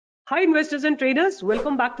Hi investors and traders,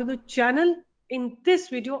 welcome back to the channel. In this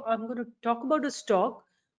video, I'm going to talk about a stock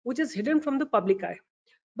which is hidden from the public eye.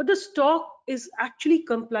 But the stock is actually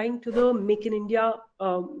complying to the Make in India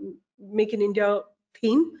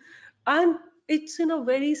theme, and it's in a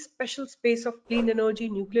very special space of clean energy,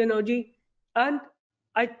 nuclear energy, and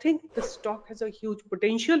I think the stock has a huge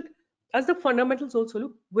potential as the fundamentals also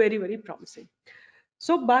look very, very promising.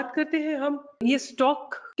 बात करते हैं हम ये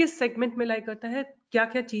stock किस segment में लाई करता है, क्या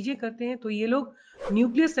क्या चीजें करते हैं। तो ये लोग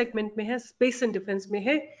न्यूक्लियर सेगमेंट में है, स्पेस एंड डिफेंस में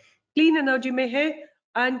है, क्लीन एनर्जी में है,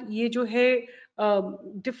 एंड ये जो है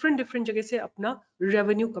डिफरेंट डिफरेंट जगह से अपना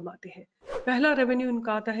रेवेन्यू कमाते हैं। पहला रेवेन्यू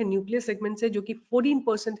इनका आता है न्यूक्लियर सेगमेंट से, जो कि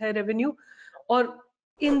 14% है रेवेन्यू। और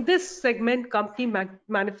in this segment, company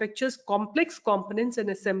manufactures complex components and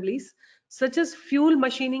assemblies such as fuel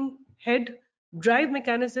machining head, drive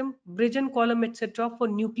mechanism, bridge and column, etc. for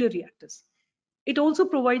nuclear reactors. It also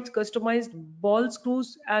provides customized ball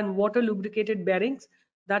screws and water lubricated bearings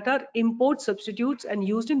that are import substitutes and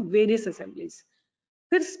used in various assemblies.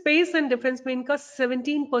 फिर space and defence में इनका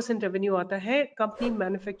 17% revenue आता है। Company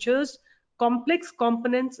manufactures complex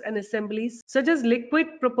components and assemblies such as liquid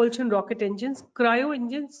propulsion rocket engines, cryo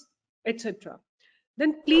engines, etc.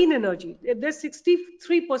 Then clean energy. Their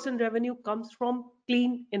 63% revenue comes from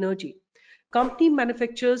clean energy. Company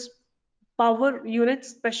manufactures power units,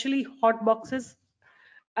 especially hot boxes,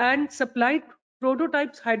 and supplied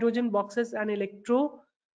prototypes, hydrogen boxes, and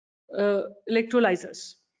electrolyzers.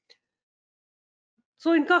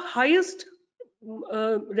 So इनका highest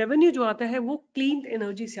revenue जो आता है वो clean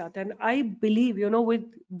energy से आता है. And I believe, with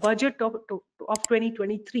budget of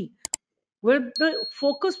 2023, where the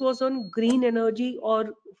focus was on green energy or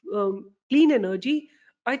clean energy,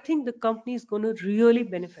 I think the company is going to really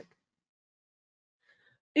benefit.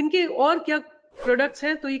 इनके और क्या products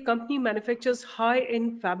हैं? तो ये company manufactures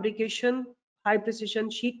high-end fabrication, high precision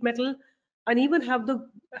sheet metal, and even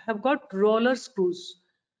have got roller screws.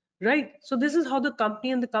 Right. So this is how the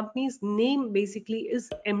company, and the company's name basically is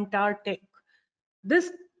MTAR Tech. This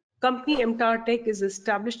company MTAR Tech is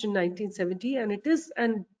established in 1970, and it is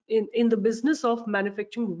in the business of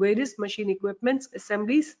manufacturing various machine equipments,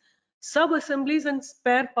 assemblies, sub-assemblies, and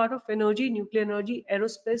spare part of energy, nuclear energy,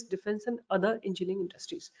 aerospace, defense, and other engineering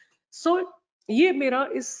industries. So ये मेरा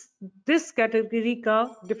इस this category का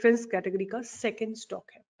defence category का second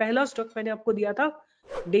stock है। पहला stock मैंने आपको दिया था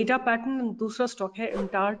डेटा पैटर्न, दूसरा स्टॉक है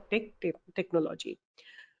एमटार टेक्नोलॉजी।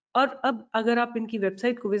 और अब अगर आप इनकी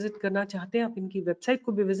वेबसाइट को विजिट करना चाहते हैं, आप इनकी वेबसाइट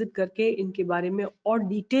को भी विजिट करके इनके बारे में और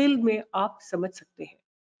डिटेल में आप समझ सकते हैं।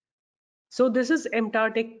 So this is MTAR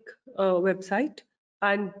Tech website,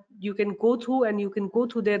 and you can go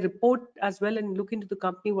through their report as well and look into the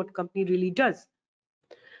company, what company really does.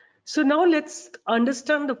 So now let's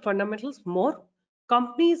understand the fundamentals more.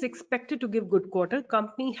 Company is expected to give good quarter.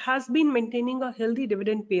 Company has been maintaining a healthy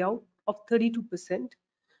dividend payout of 32%.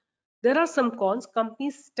 There are some cons. Company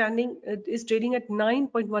is trading at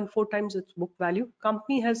 9.14 times its book value.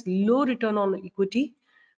 Company has low return on equity.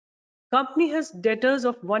 Company has debtors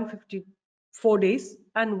of 154 days,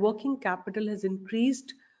 and working capital has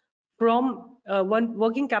increased from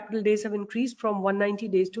working capital days have increased from 190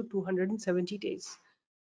 days to 270 days.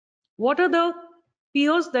 What are the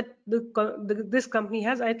peers that this company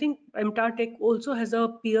has? I think MTAR Tech also has a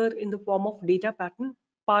peer in the form of Data Pattern,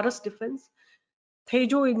 Paras Defense,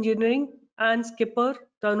 Tejo Engineering, and Skipper,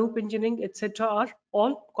 Tanup Engineering, etc. are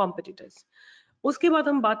all competitors. उसके बाद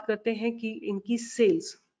हम बात करते हैं कि इनकी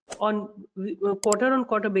sales on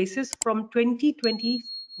quarter basis from 2020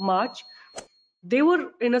 March, they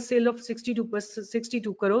were in a sale of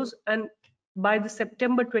 62 crores, and by the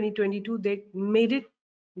September 2022 they made it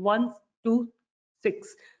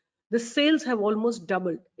 126. The sales have almost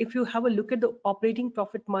doubled. If you have a look at the operating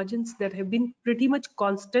profit margins, that have been pretty much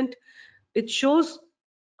constant. It shows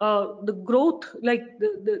the growth, like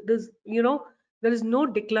there is no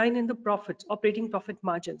decline in the profits, operating profit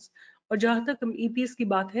margins. और जहां तक हम EPS की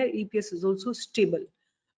बात है, EPS is also stable.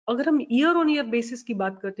 अगर हम year on year basis की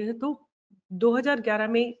बात करते हैं तो 2011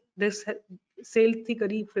 में सेल थी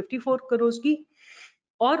करीब 54 करोड़ की,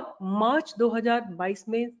 और मार्च 2022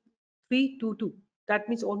 में 322. That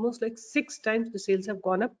means almost like 6 times the sales have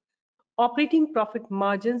gone up. Operating profit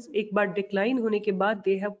margins एक बार डिक्लाइन होने के बाद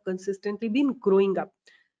they have consistently been growing up.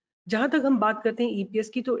 जहां तक हम बात करते हैं EPS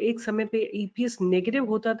की, तो एक समय पे EPS नेगेटिव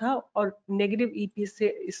होता था, और नेगेटिव EPS से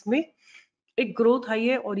इसमें एक ग्रोथ आई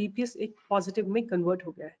है और EPS एक पॉजिटिव में कन्वर्ट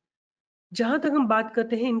हो गया है। जहां तक हम बात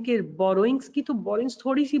करते हैं इनके बोरोइंग्स की, तो बोरोइंग्स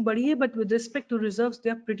थोड़ी सी बड़ी है, but with respect to reserves they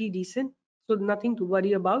are pretty decent, so nothing to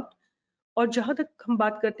worry about. और जहां तक हम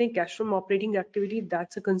बात करते हैं cash from operating activity,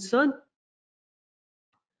 that's a concern.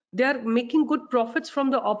 They are making good profits from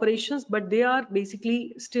the operations, but they are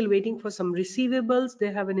basically still waiting for some receivables.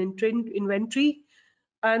 They have an inventory,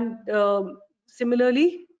 and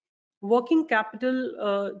similarly, working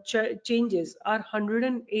capital changes are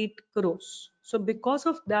 108 crores. So because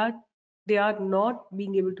of that, they are not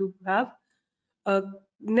being able to have a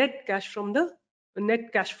net cash from the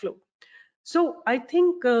net cash flow. So I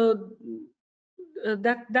think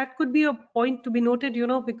that could be a point to be noted,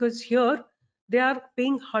 because here they are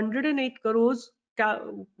paying 108 crores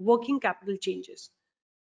working capital changes.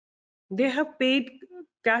 They have paid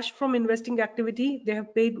cash from investing activity. They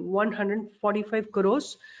have paid 145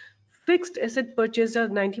 crores. Fixed asset purchase are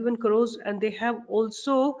 91 crores, and they have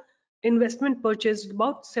also investment purchased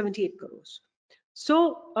about 78 crores. So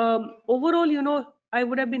overall, I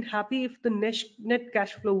would have been happy if the net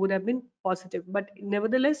cash flow would have been positive. But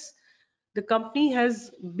nevertheless, the company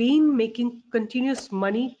has been making continuous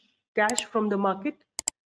money, cash from the market,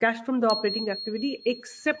 cash from the operating activity,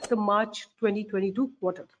 except the March 2022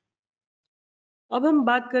 quarter. अब हम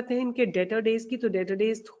बात करते हैं इनके debtor days की। तो debtor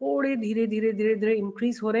days थोड़े धीरे धीरे धीरे धीरे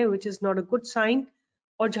इंक्रीज हो रहे हैं, which is not a good sign.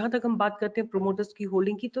 और जहां तक हम बात करते हैं प्रोमोटर्स की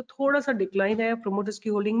होल्डिंग की, तो थोड़ा सा डिक्लाइन है प्रोमोटर्स की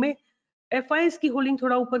होल्डिंग में। एफआईएस की होल्डिंग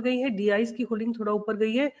थोड़ा ऊपर गई है, डीआईएस की होल्डिंग थोड़ा ऊपर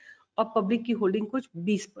गई है, और पब्लिक की होल्डिंग कुछ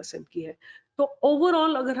 20% की है। तो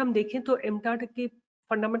ओवरऑल अगर हम देखें तो एमटाट के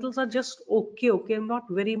fundamentals are just okay okay,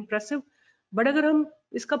 not very impressive. But अगर हम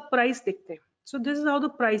इसका प्राइस देखते हैं, so this is how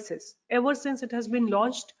the price is ever since it has been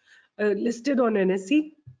launched, listed on NSE.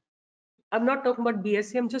 I'm not talking about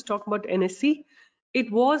BSE, I'm just talking about NSE.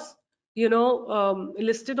 It was,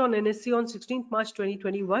 listed on NSE on 16th March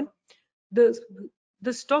 2021.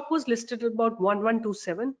 The stock was listed at about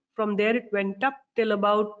 1127. From there it went up till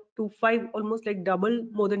about 25, almost like double,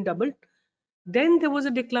 more than double. Then there was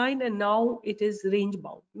a decline, and now it is range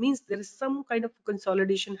bound, means there is some kind of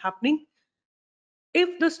consolidation happening.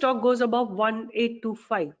 If the stock goes above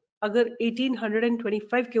 1825, अगर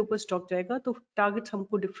 1825 के ऊपर stock जाएगा तो targets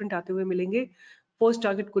हमको different आते हुए मिलेंगे. First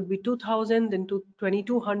target could be 2000, then to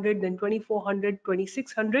 2200, then 2400,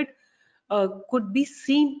 2600 could be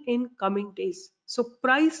seen in coming days. So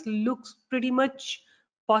price looks pretty much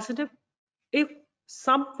positive. If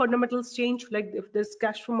some fundamentals change, like if there's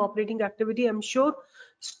cash from operating activity, I'm sure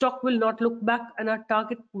stock will not look back, and our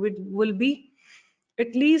target will be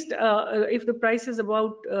at least, if the price is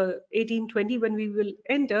about 1820 when we will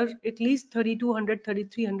enter, at least 3200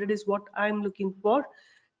 3300 is what I'm looking for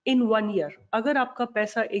in 1 year. अगर आपका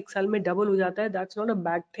पैसा एक साल में double हो जाता है, that's not a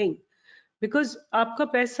bad thing, because आपका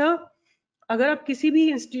पैसा अगर आप किसी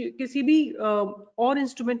भी और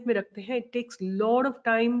इंस्ट्रूमेंट में रखते हैं, it takes lot of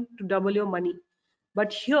time to double your money.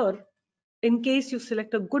 But here, in case you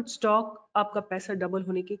select a good stock, आपका पैसा डबल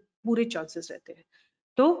होने के पूरे चांसेस रहते हैं.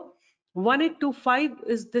 तो 1825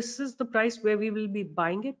 is the price where we will be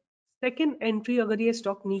buying it. Second entry, अगर ये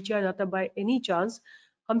स्टॉक नीचे आ जाता बाय एनी चांस,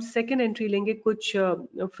 हम सेकेंड एंट्री लेंगे कुछ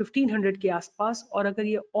 1500 के आसपास, और अगर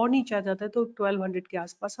ये और नीचे आ जाता है तो 1200 के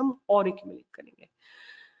आसपास हम और एक्यूमुलेट करेंगे.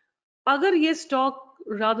 अगर ये stock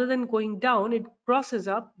rather than going down, it crosses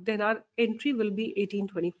up, then our entry will be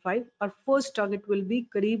 1825. Our first target will be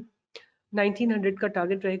करीब 1900 का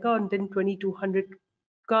टारगेट रहेगा, and then 2200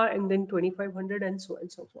 का, and then 2500, and so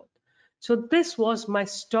and so forth. So this was my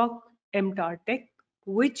stock MTAR Tech,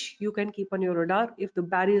 which you can keep on your radar. If the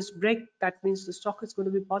barriers break, that means the stock is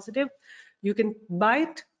going to be positive. You can buy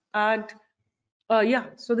it. And yeah,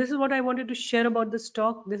 so this is what I wanted to share about the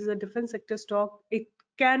stock. This is a defense sector stock. It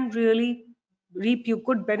can really reap you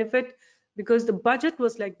good benefit, because the budget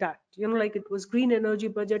was like that, like it was green energy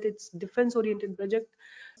budget, it's defense oriented budget.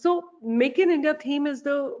 So make in India theme is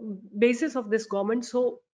the basis of this government.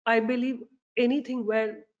 So I believe anything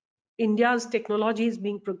where India's technology is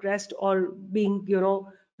being progressed or being,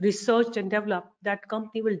 researched and developed, that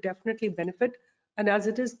company will definitely benefit. And as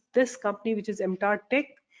it is, this company, which is MTAR Tech,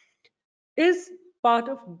 is part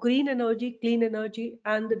of green energy, clean energy,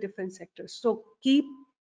 and the defense sector. So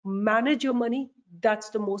manage your money. That's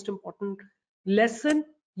the most important lesson.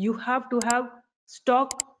 You have to have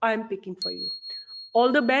stock. I'm picking for you.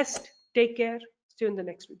 All the best. Take care. See you in the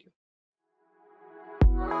next video.